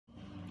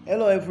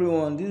Hello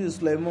everyone, this is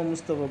Suleiman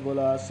Mustapha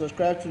Bola.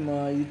 Subscribe to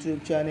my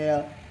YouTube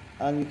channel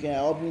and you can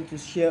help me to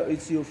share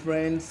it to your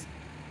friends.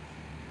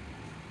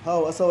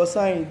 As I was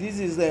saying, this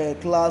is a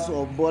class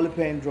of ball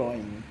pen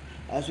drawing.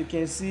 As you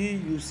can see,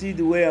 you see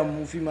the way I'm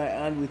moving my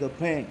hand with a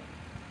pen.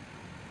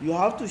 You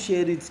have to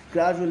shade it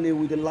gradually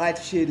with the light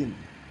shading.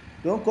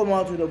 Don't come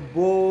out with the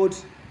bold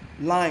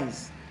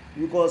lines,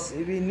 because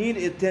if you need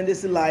a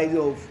tendency light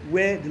of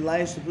where the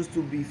line is supposed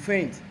to be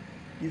faint,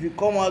 if you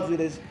come out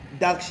with a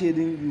dark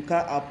shading, you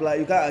can't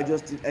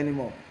adjust it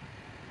anymore.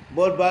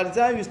 But by the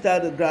time you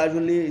start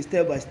gradually,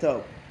 step by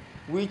step,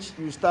 which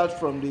you start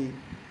from the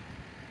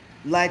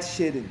light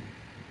shading,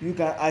 you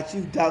can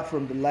achieve dark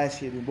from the light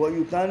shading, but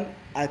you can't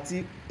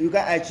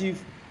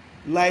achieve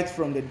light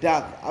from the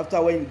dark. After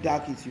when you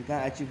dark it, you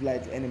can't achieve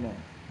light anymore.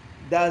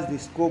 That's the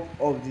scope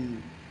of the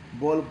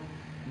ball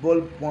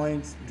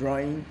ballpoint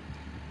drawing.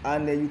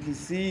 And you can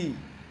see,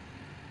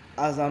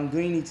 as I'm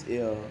doing it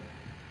here,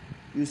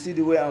 you see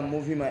the way I'm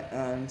moving my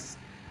hands,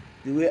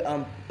 the way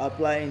I'm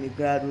applying it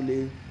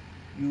gradually.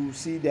 You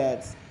see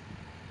that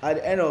at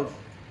the end of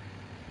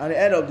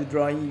the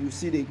drawing, you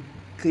see the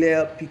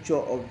clear picture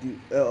of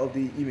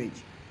the image.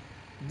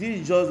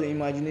 This is just the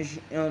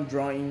imagination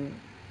drawing.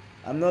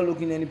 I'm not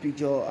looking at any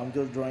picture, I'm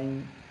just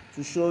drawing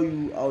to show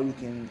you how you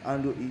can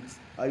handle it,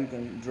 how you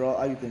can draw,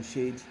 how you can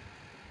shade.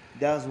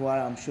 That's why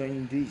I'm showing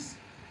you this.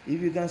 If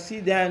you can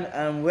sit down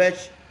and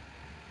watch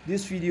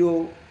this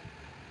video,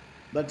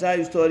 by the time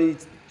you study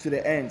it to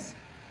the end,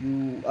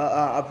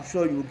 I'm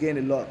sure you will gain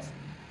a lot.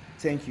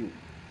 Thank you.